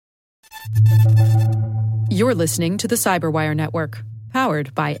You're listening to the Cyberwire Network,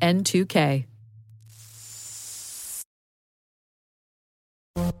 powered by N2K.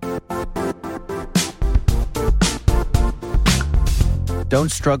 Don't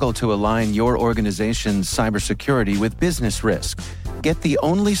struggle to align your organization's cybersecurity with business risk. Get the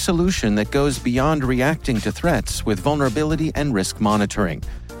only solution that goes beyond reacting to threats with vulnerability and risk monitoring.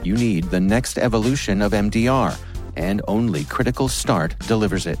 You need the next evolution of MDR, and only Critical Start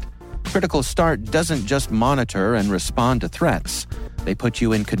delivers it. Critical Start doesn't just monitor and respond to threats. They put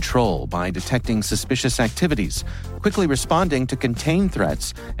you in control by detecting suspicious activities, quickly responding to contain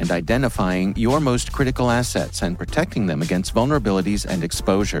threats, and identifying your most critical assets and protecting them against vulnerabilities and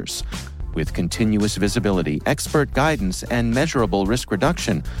exposures. With continuous visibility, expert guidance, and measurable risk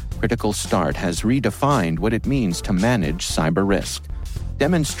reduction, Critical Start has redefined what it means to manage cyber risk.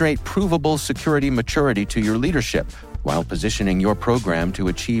 Demonstrate provable security maturity to your leadership while positioning your program to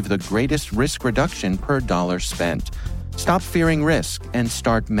achieve the greatest risk reduction per dollar spent. Stop fearing risk and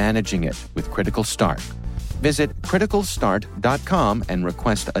start managing it with Critical Start. Visit criticalstart.com and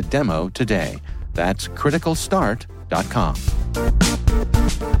request a demo today. That's criticalstart.com.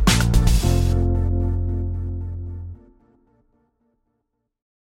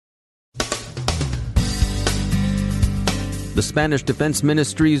 The Spanish Defense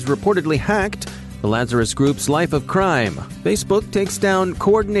Ministry is reportedly hacked. The Lazarus Group's life of crime. Facebook takes down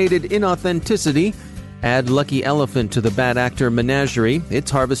coordinated inauthenticity. Add Lucky Elephant to the bad actor menagerie.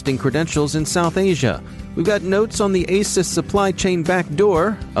 It's harvesting credentials in South Asia. We've got notes on the ASUS supply chain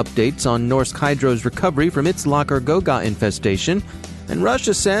backdoor, updates on Norsk Hydro's recovery from its Lacher-Goga infestation, and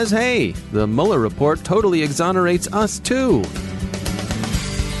Russia says, hey, the Mueller Report totally exonerates us too.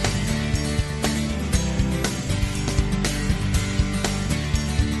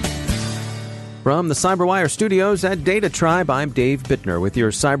 From the CyberWire studios at Data Tribe, I'm Dave Bittner with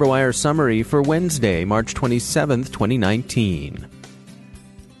your CyberWire summary for Wednesday, March 27, 2019.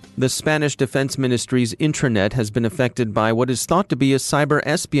 The Spanish Defense Ministry's intranet has been affected by what is thought to be a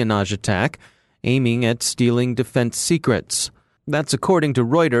cyber-espionage attack aiming at stealing defense secrets. That's according to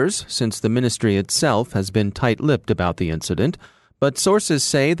Reuters, since the ministry itself has been tight-lipped about the incident, but sources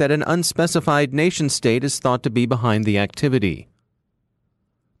say that an unspecified nation-state is thought to be behind the activity.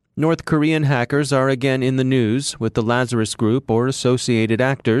 North Korean hackers are again in the news, with the Lazarus Group or associated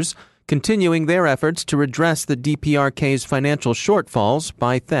actors continuing their efforts to redress the DPRK's financial shortfalls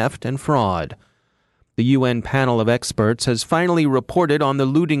by theft and fraud. The UN panel of experts has finally reported on the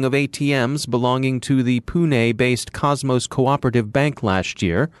looting of ATMs belonging to the Pune-based Cosmos Cooperative Bank last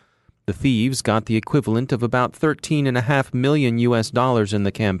year. The thieves got the equivalent of about $13.5 million in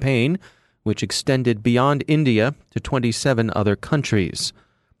the campaign, which extended beyond India to 27 other countries.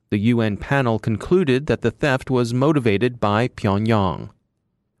 The UN panel concluded that the theft was motivated by Pyongyang.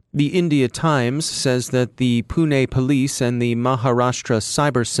 The India Times says that the Pune police and the Maharashtra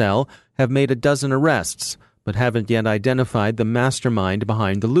cyber cell have made a dozen arrests, but haven't yet identified the mastermind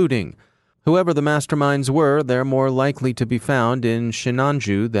behind the looting. Whoever the masterminds were, they're more likely to be found in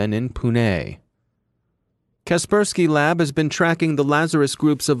Shinanju than in Pune. Kaspersky Lab has been tracking the Lazarus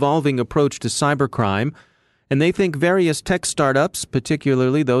Group's evolving approach to cybercrime, and they think various tech startups,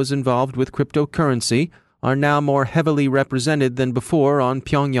 particularly those involved with cryptocurrency, are now more heavily represented than before on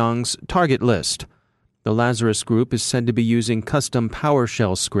Pyongyang's target list. The Lazarus Group is said to be using custom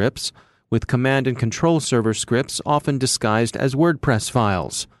PowerShell scripts, with command and control server scripts often disguised as WordPress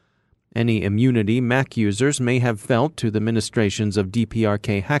files. Any immunity Mac users may have felt to the ministrations of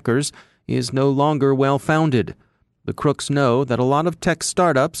DPRK hackers is no longer well-founded. The crooks know that a lot of tech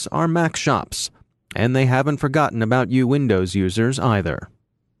startups are Mac shops, and they haven't forgotten about you Windows users either.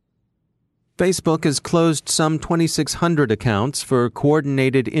 Facebook has closed some 2,600 accounts for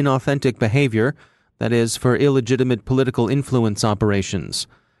coordinated inauthentic behavior, that is, for illegitimate political influence operations.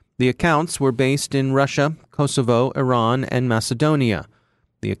 The accounts were based in Russia, Kosovo, Iran, and Macedonia.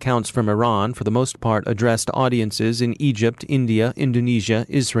 The accounts from Iran, for the most part, addressed audiences in Egypt, India, Indonesia,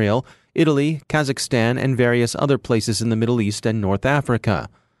 Israel, Italy, Kazakhstan, and various other places in the Middle East and North Africa.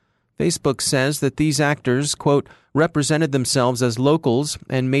 Facebook says that these actors, quote, represented themselves as locals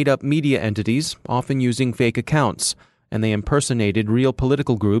and made up media entities, often using fake accounts, and they impersonated real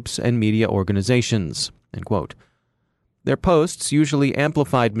political groups and media organizations, end quote. Their posts usually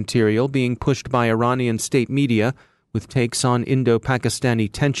amplified material being pushed by Iranian state media with takes on Indo-Pakistani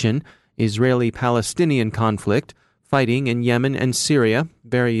tension, Israeli-Palestinian conflict, fighting in Yemen and Syria,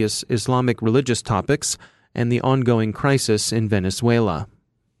 various Islamic religious topics, and the ongoing crisis in Venezuela.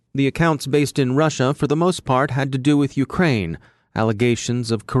 The accounts based in Russia, for the most part, had to do with Ukraine, allegations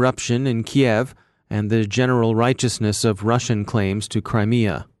of corruption in Kiev, and the general righteousness of Russian claims to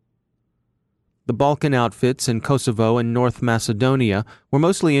Crimea. The Balkan outfits in Kosovo and North Macedonia were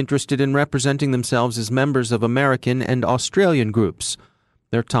mostly interested in representing themselves as members of American and Australian groups.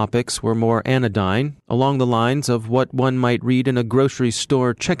 Their topics were more anodyne, along the lines of what one might read in a grocery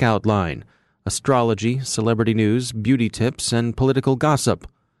store checkout line: astrology, celebrity news, beauty tips, and political gossip.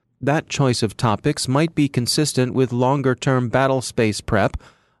 That choice of topics might be consistent with longer-term battle space prep,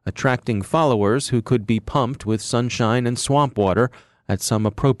 attracting followers who could be pumped with sunshine and swamp water at some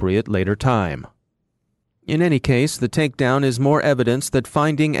appropriate later time. In any case, the takedown is more evidence that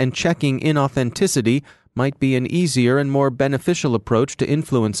finding and checking inauthenticity might be an easier and more beneficial approach to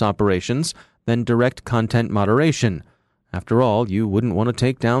influence operations than direct content moderation. After all, you wouldn't want to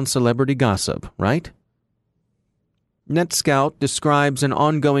take down celebrity gossip, right? NetScout describes an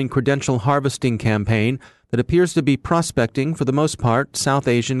ongoing credential harvesting campaign that appears to be prospecting, for the most part, South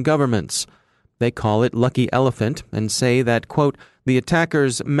Asian governments. They call it Lucky Elephant and say that, quote, the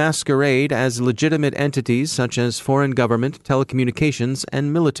attackers masquerade as legitimate entities such as foreign government, telecommunications,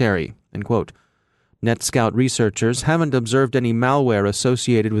 and military, end quote. NetScout researchers haven't observed any malware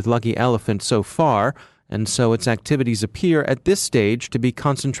associated with Lucky Elephant so far, and so its activities appear at this stage to be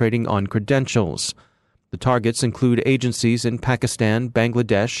concentrating on credentials. The targets include agencies in Pakistan,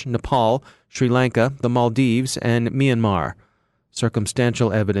 Bangladesh, Nepal, Sri Lanka, the Maldives, and Myanmar.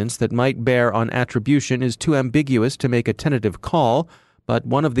 Circumstantial evidence that might bear on attribution is too ambiguous to make a tentative call, but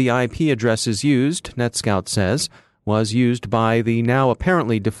one of the IP addresses used, NetScout says, was used by the now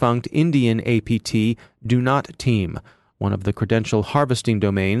apparently defunct Indian APT Do Not Team, one of the credential harvesting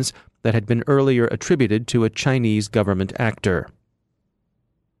domains that had been earlier attributed to a Chinese government actor.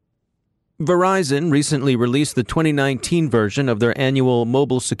 Verizon recently released the 2019 version of their annual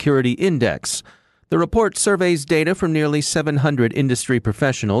Mobile Security Index. The report surveys data from nearly 700 industry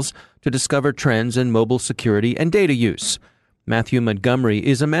professionals to discover trends in mobile security and data use. Matthew Montgomery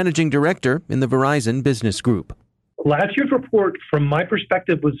is a managing director in the Verizon Business Group. Last year's report, from my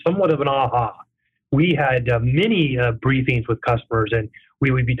perspective, was somewhat of an aha. We had many briefings with customers, and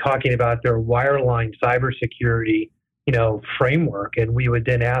we would be talking about their wireline cybersecurity, framework, and we would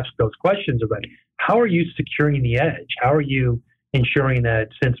then ask those questions about how are you securing the edge? How are you ensuring that,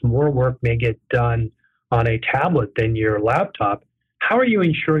 since more work may get done on a tablet than your laptop, how are you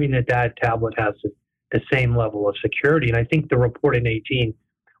ensuring that that tablet has the same level of security? And I think the report in 18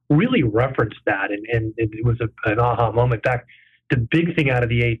 really referenced that, and it was an aha moment. In fact, the big thing out of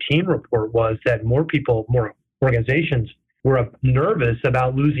the 18 report was that more organizations were nervous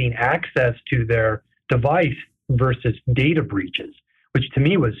about losing access to their device versus data breaches, which to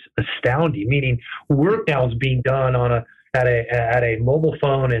me was astounding, meaning work now is being done at a mobile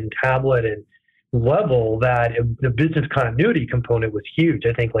phone and tablet and level that the business continuity component was huge,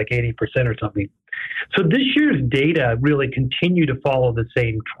 I think like 80% or something. So this year's data really continued to follow the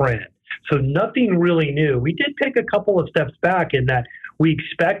same trend. So nothing really new. We did take a couple of steps back in that we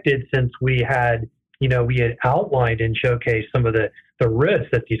expected, since we had outlined and showcased some of the risks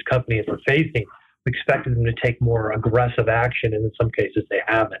that these companies were facing, we expected them to take more aggressive action, and in some cases they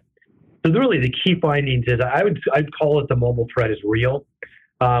haven't. So really the key findings is I'd call it the mobile threat is real.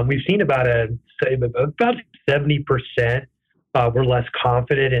 We've seen about 70% were less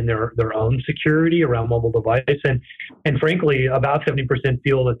confident in their own security around mobile device, and frankly, about 70%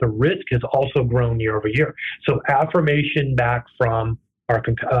 feel that the risk has also grown year over year. So affirmation back from our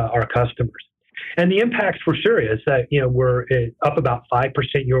customers. And the impacts were serious. We're up about 5%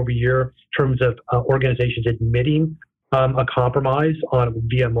 year over year in terms of organizations admitting a compromise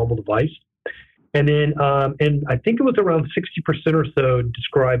via mobile device. And then, and I think it was around 60% or so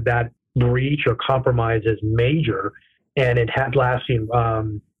described that breach or compromise as major, and it had lasting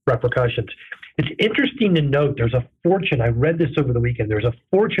repercussions. It's interesting to note there's a Fortune, I read this over the weekend, there's a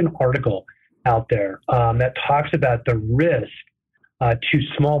Fortune article out there that talks about the risk to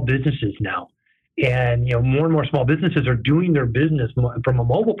small businesses now. And more and more small businesses are doing their business from a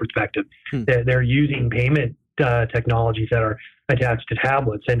mobile perspective. They're using payment technologies that are attached to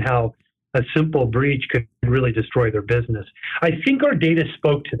tablets, and how a simple breach could really destroy their business. I think our data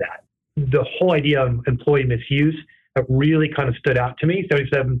spoke to that. The whole idea of employee misuse really kind of stood out to me.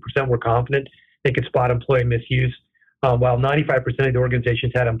 77% were confident they could spot employee misuse, while 95% of the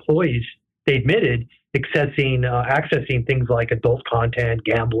organizations had employees, they admitted, accessing things like adult content,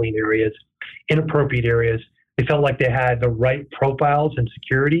 gambling areas, inappropriate areas. They felt like they had the right profiles and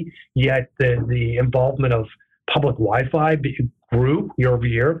security, yet the involvement of public Wi-Fi grew year over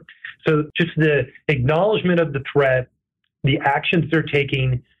year. So just the acknowledgement of the threat, the actions they're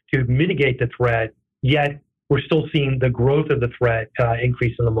taking to mitigate the threat, yet we're still seeing the growth of the threat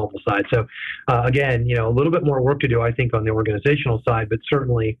increase on the mobile side. So again, a little bit more work to do, I think, on the organizational side, but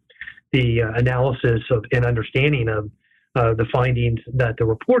certainly analysis of and understanding of the findings that the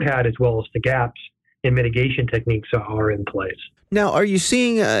report had, as well as the gaps in mitigation techniques are in place. Now, are you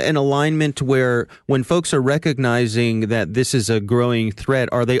seeing an alignment where when folks are recognizing that this is a growing threat,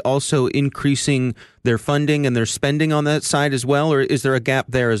 are they also increasing their funding and their spending on that side as well, or is there a gap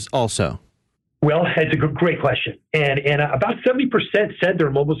there as also? Well, it's a great question. And about 70% said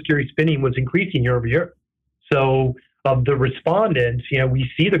their mobile security spending was increasing year over year. So of the respondents,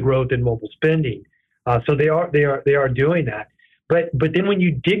 we see the growth in mobile spending. So they are doing that. But then when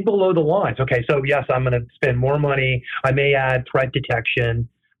you dig below the lines, okay, so yes, I'm going to spend more money. I may add threat detection.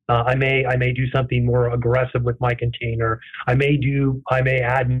 I may do something more aggressive with my container. I may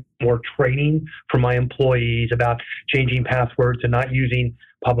add more training for my employees about changing passwords and not using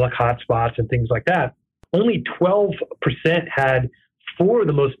public hotspots and things like that. Only 12% had 4 of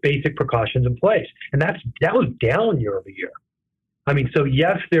the most basic precautions in place, and that was down year over year. I mean, so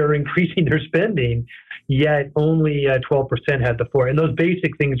yes, they're increasing their spending, yet only 12% had the 4. And those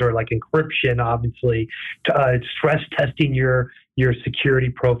basic things are like encryption, obviously, stress testing your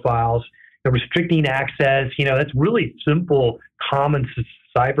security profiles, restricting access. That's really simple, common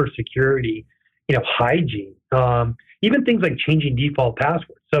cybersecurity, hygiene. Even things like changing default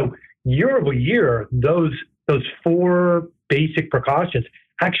passwords. So year over year, those 4 basic precautions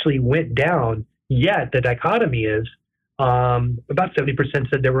actually went down. Yet the dichotomy is about 70%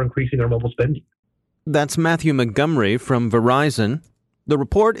 said they were increasing their mobile spending. That's Matthew Montgomery from Verizon. The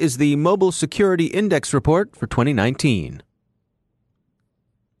report is the Mobile Security Index Report for 2019.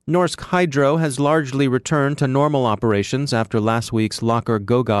 Norsk Hydro has largely returned to normal operations after last week's Locker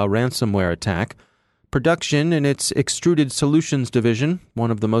Goga ransomware attack. Production in its Extruded Solutions division,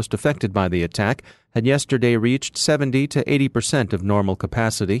 one of the most affected by the attack, had yesterday reached 70 to 80% of normal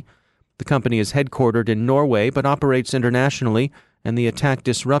capacity. The company is headquartered in Norway but operates internationally, and the attack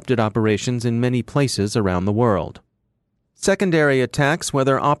disrupted operations in many places around the world. Secondary attacks,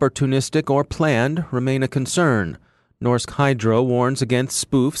 whether opportunistic or planned, remain a concern. Norsk Hydro warns against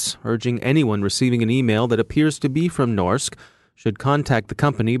spoofs, urging anyone receiving an email that appears to be from Norsk should contact the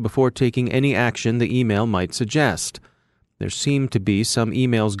company before taking any action the email might suggest. There seem to be some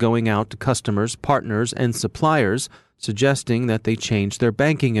emails going out to customers, partners, and suppliers suggesting that they change their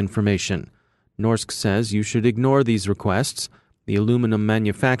banking information. Norsk says you should ignore these requests. The aluminum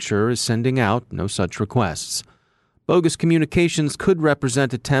manufacturer is sending out no such requests. Bogus communications could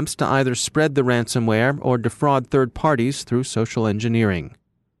represent attempts to either spread the ransomware or defraud third parties through social engineering.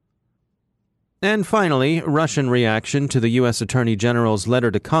 And finally, Russian reaction to the U.S. Attorney General's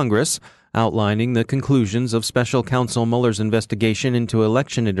letter to Congress outlining the conclusions of Special Counsel Mueller's investigation into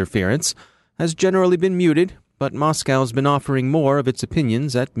election interference has generally been muted, but Moscow's been offering more of its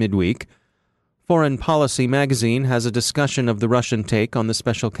opinions at midweek. Foreign Policy magazine has a discussion of the Russian take on the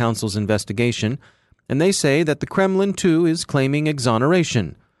special counsel's investigation, and they say that the Kremlin, too, is claiming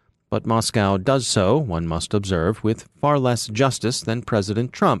exoneration. But Moscow does so, one must observe, with far less justice than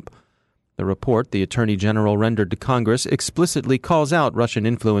President Trump. The report the Attorney General rendered to Congress explicitly calls out Russian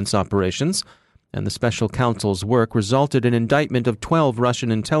influence operations, and the special counsel's work resulted in indictment of 12 Russian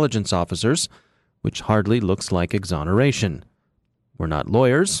intelligence officers, which hardly looks like exoneration. We're not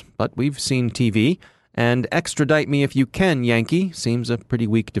lawyers, but we've seen TV, and extradite me if you can, Yankee, seems a pretty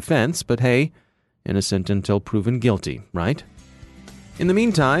weak defense, but hey, innocent until proven guilty, right? In the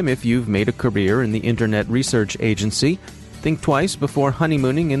meantime, if you've made a career in the Internet Research Agency, think twice before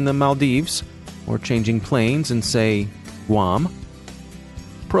honeymooning in the Maldives or changing planes in, say, Guam.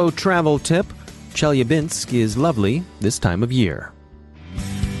 Pro travel tip, Chelyabinsk is lovely this time of year.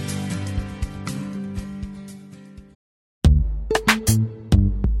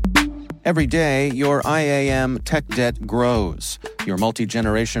 Every day, your IAM tech debt grows. Your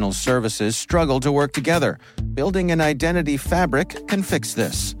multi-generational services struggle to work together. Building an identity fabric can fix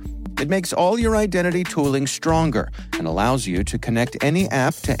this. It makes all your identity tooling stronger and allows you to connect any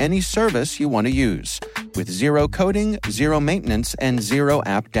app to any service you want to use, with zero coding, zero maintenance, and zero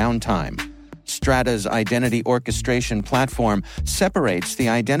app downtime. Strata's identity orchestration platform separates the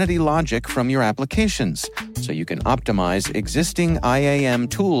identity logic from your applications, so you can optimize existing IAM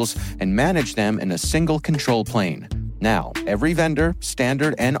tools and manage them in a single control plane. Now, every vendor,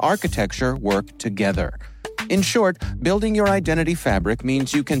 standard, and architecture work together. In short, building your identity fabric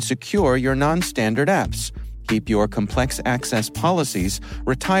means you can secure your non-standard apps, keep your complex access policies,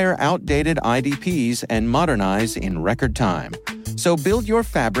 retire outdated IDPs, and modernize in record time. So build your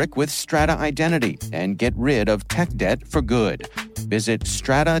fabric with Strata Identity and get rid of tech debt for good. Visit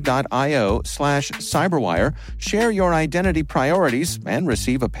strata.io/cyberwire, share your identity priorities, and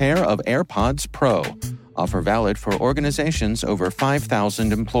receive a pair of AirPods Pro. Offer valid for organizations over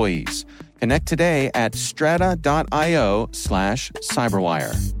 5,000 employees. Connect today at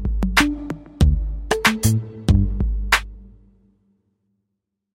strata.io/cyberwire.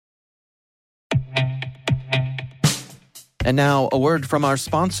 And now, a word from our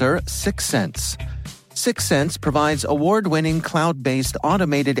sponsor, 6sense. 6sense provides award-winning cloud-based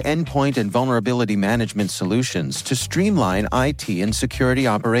automated endpoint and vulnerability management solutions to streamline IT and security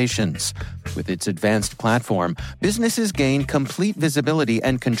operations. With its advanced platform, businesses gain complete visibility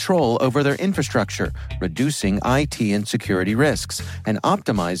and control over their infrastructure, reducing IT and security risks and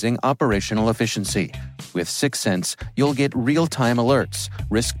optimizing operational efficiency. With 6sense, you'll get real-time alerts,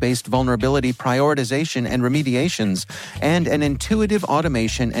 risk-based vulnerability prioritization and remediations, and an intuitive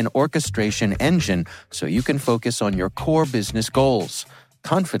automation and orchestration engine so you can focus on your core business goals.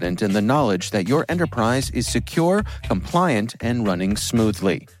 Confident in the knowledge that your enterprise is secure, compliant, and running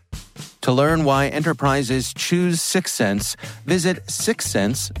smoothly. To learn why enterprises choose 6sense, visit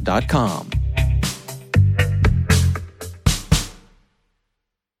 6sense.com.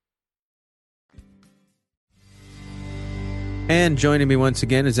 And joining me once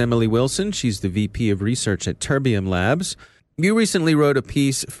again is Emily Wilson. She's the VP of Research at Terbium Labs. You recently wrote a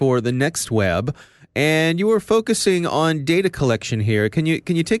piece for the Next Web, and you were focusing on data collection here. Can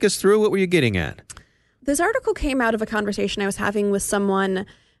you take us through? What were you getting at? This article came out of a conversation I was having with someone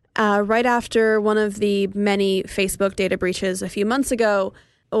right after one of the many Facebook data breaches a few months ago,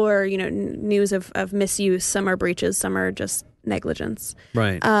 or news of misuse. Some are breaches, some are just negligence.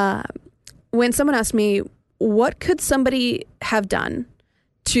 Right. When someone asked me, what could somebody have done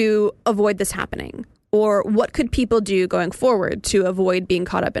to avoid this happening? Or what could people do going forward to avoid being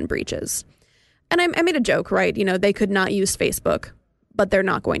caught up in breaches? And I made a joke, right? They could not use Facebook, but they're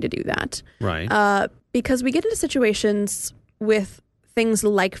not going to do that. Right. Because we get into situations with things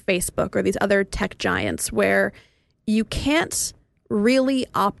like Facebook or these other tech giants where you can't really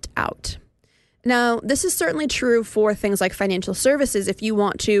opt out. Now, this is certainly true for things like financial services. If you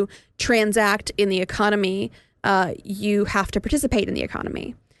want to transact in the economy, you have to participate in the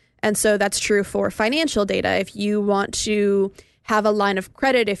economy. And so that's true for financial data. If you want to have a line of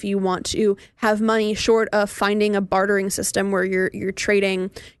credit, if you want to have money short of finding a bartering system where you're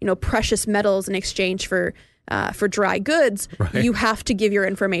trading, precious metals in exchange for dry goods, right, you have to give your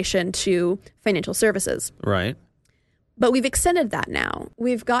information to financial services. Right. But we've extended that now.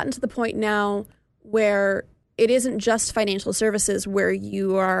 We've gotten to the point now where it isn't just financial services where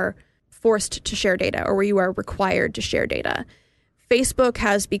you are forced to share data or where you are required to share data. Facebook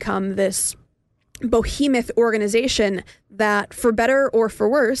has become this behemoth organization that, for better or for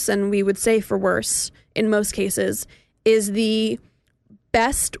worse, and we would say for worse in most cases, is the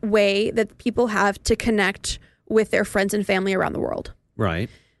best way that people have to connect with their friends and family around the world. Right.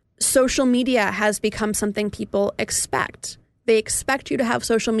 Social media has become something people expect. They expect you to have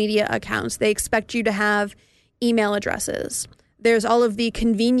social media accounts. They expect you to have email addresses. There's all of the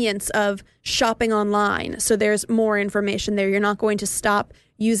convenience of shopping online. So there's more information there. You're not going to stop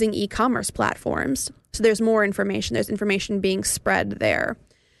using e-commerce platforms. So there's more information. There's information being spread there.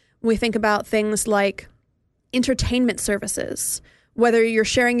 We think about things like entertainment services. Whether you're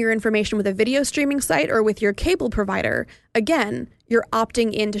sharing your information with a video streaming site or with your cable provider, again, you're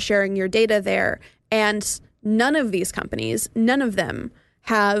opting into sharing your data there. And none of these companies, none of them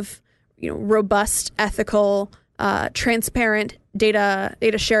have, robust, ethical, transparent data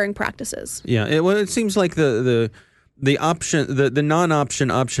sharing practices. Yeah. It seems like the option, the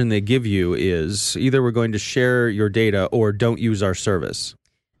non-option option they give you is either we're going to share your data or don't use our service.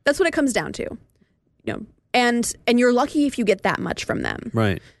 That's what it comes down to. And you're lucky if you get that much from them.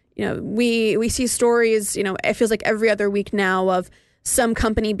 Right. We see stories, it feels like every other week now of some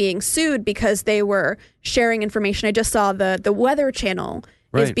company being sued because they were sharing information. I just saw the Weather Channel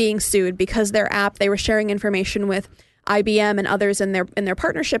is being sued because their app, they were sharing information with IBM and others in their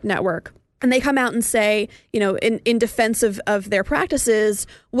partnership network. And they come out and say, in defense of their practices,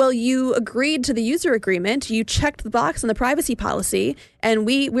 well, you agreed to the user agreement, you checked the box on the privacy policy, and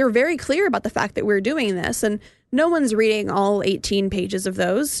we're very clear about the fact that we're doing this. And no one's reading all 18 pages of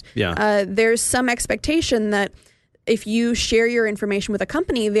those. Yeah. There's some expectation that if you share your information with a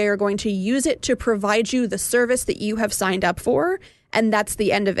company, they are going to use it to provide you the service that you have signed up for, and that's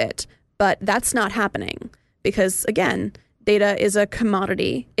the end of it. But that's not happening because, again, data is a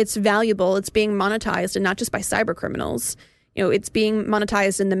commodity. It's valuable. It's being monetized, and not just by cyber criminals. It's being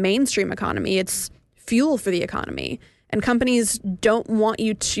monetized in the mainstream economy. It's fuel for the economy. And companies don't want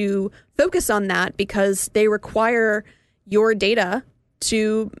you to focus on that because they require your data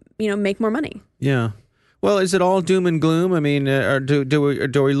to, make more money. Yeah. Well, is it all doom and gloom? I mean, are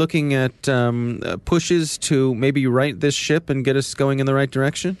we looking at pushes to maybe right this ship and get us going in the right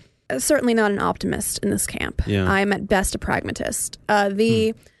direction? Certainly not an optimist in this camp. Yeah. I'm at best a pragmatist.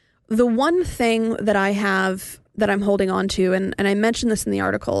 The one thing that I have that I'm holding on to, and I mentioned this in the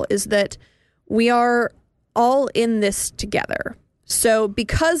article, is that we are all in this together. So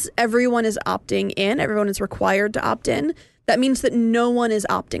because everyone is opting in, everyone is required to opt in, that means that no one is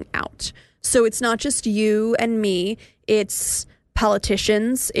opting out. So it's not just you and me, it's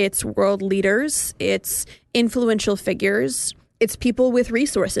politicians, it's world leaders, it's influential figures, it's people with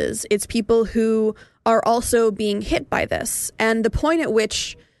resources, it's people who are also being hit by this. And the point at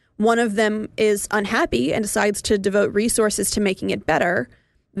which one of them is unhappy and decides to devote resources to making it better,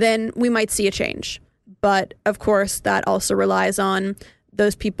 then we might see a change. But of course, that also relies on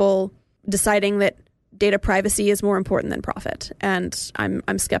those people deciding that data privacy is more important than profit. And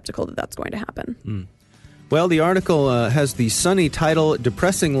I'm skeptical that that's going to happen. Well, the article has the sunny title,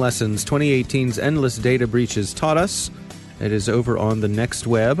 Depressing Lessons 2018's Endless Data Breaches Taught Us. It is over on the Next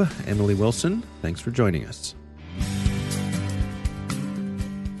Web. Emily Wilson, thanks for joining us.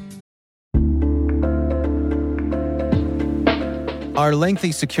 Are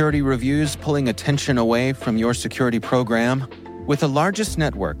lengthy security reviews pulling attention away from your security program? With the largest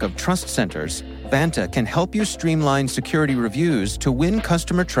network of trust centers, Vanta can help you streamline security reviews to win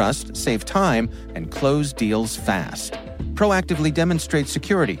customer trust, save time, and close deals fast. Proactively demonstrate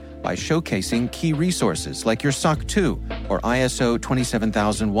security by showcasing key resources like your SOC 2 or ISO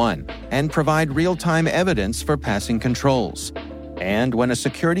 27001 and provide real-time evidence for passing controls. And when a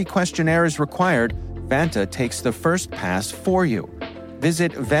security questionnaire is required, Vanta takes the first pass for you.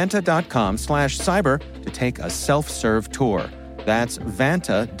 Visit vanta.com/cyber to take a self-serve tour. That's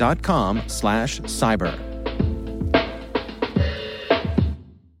vanta.com/cyber.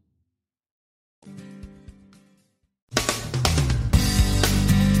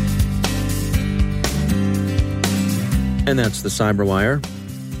 And that's the Cyberwire.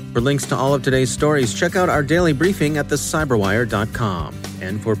 For links to all of today's stories, check out our daily briefing at thecyberwire.com.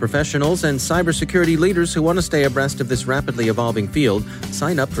 And for professionals and cybersecurity leaders who want to stay abreast of this rapidly evolving field,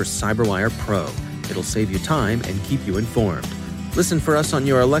 sign up for CyberWire Pro. It'll save you time and keep you informed. Listen for us on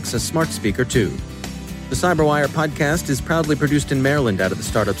your Alexa smart speaker, too. The CyberWire podcast is proudly produced in Maryland out of the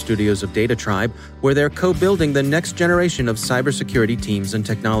startup studios of Data Tribe, where they're co-building the next generation of cybersecurity teams and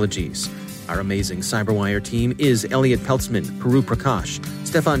technologies. Our amazing CyberWire team is Elliot Peltzman, Puru Prakash,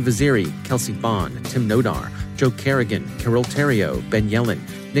 Stefan Vaziri, Kelsey Bond, Tim Nodar, Joe Kerrigan, Carol Terrio, Ben Yellen,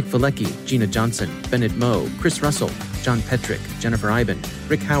 Nick Valecki, Gina Johnson, Bennett Moe, Chris Russell, John Petrick, Jennifer Iben,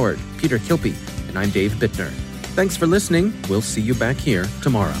 Rick Howard, Peter Kilpie, and I'm Dave Bittner. Thanks for listening. We'll see you back here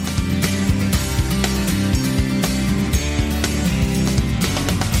tomorrow.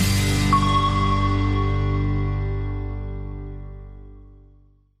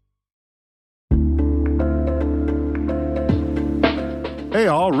 Hey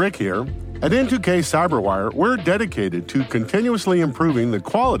all, Rick here. At N2K CyberWire, we're dedicated to continuously improving the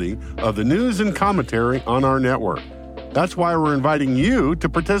quality of the news and commentary on our network. That's why we're inviting you to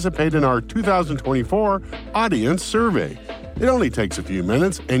participate in our 2024 audience survey. It only takes a few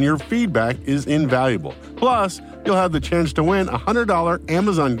minutes, and your feedback is invaluable. Plus, you'll have the chance to win a $100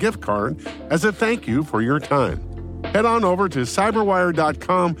 Amazon gift card as a thank you for your time. Head on over to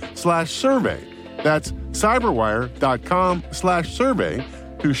cyberwire.com/survey. That's cyberwire.com/survey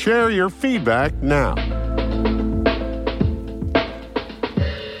to share your feedback now.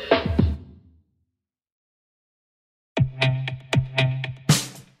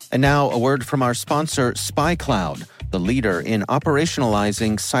 And now a word from our sponsor, SpyCloud, the leader in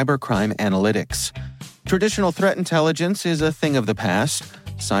operationalizing cybercrime analytics. Traditional threat intelligence is a thing of the past.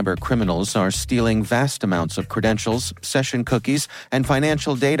 Cyber criminals are stealing vast amounts of credentials, session cookies, and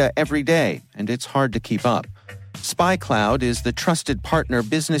financial data every day, and it's hard to keep up. SpyCloud is the trusted partner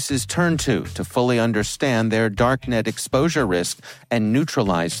businesses turn to fully understand their darknet exposure risk and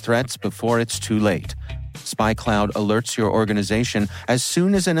neutralize threats before it's too late. SpyCloud alerts your organization as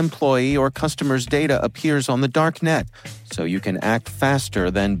soon as an employee or customer's data appears on the darknet, so you can act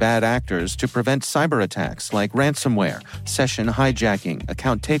faster than bad actors to prevent cyber attacks like ransomware, session hijacking,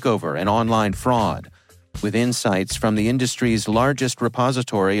 account takeover, and online fraud. With insights from the industry's largest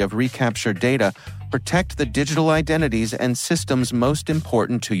repository of recaptured data, protect the digital identities and systems most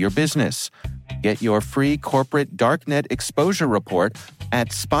important to your business. Get your free corporate darknet exposure report at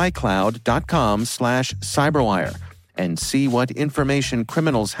spycloud.com/cyberwire and see what information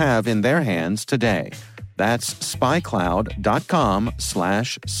criminals have in their hands today. That's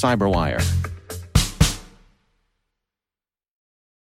spycloud.com/cyberwire.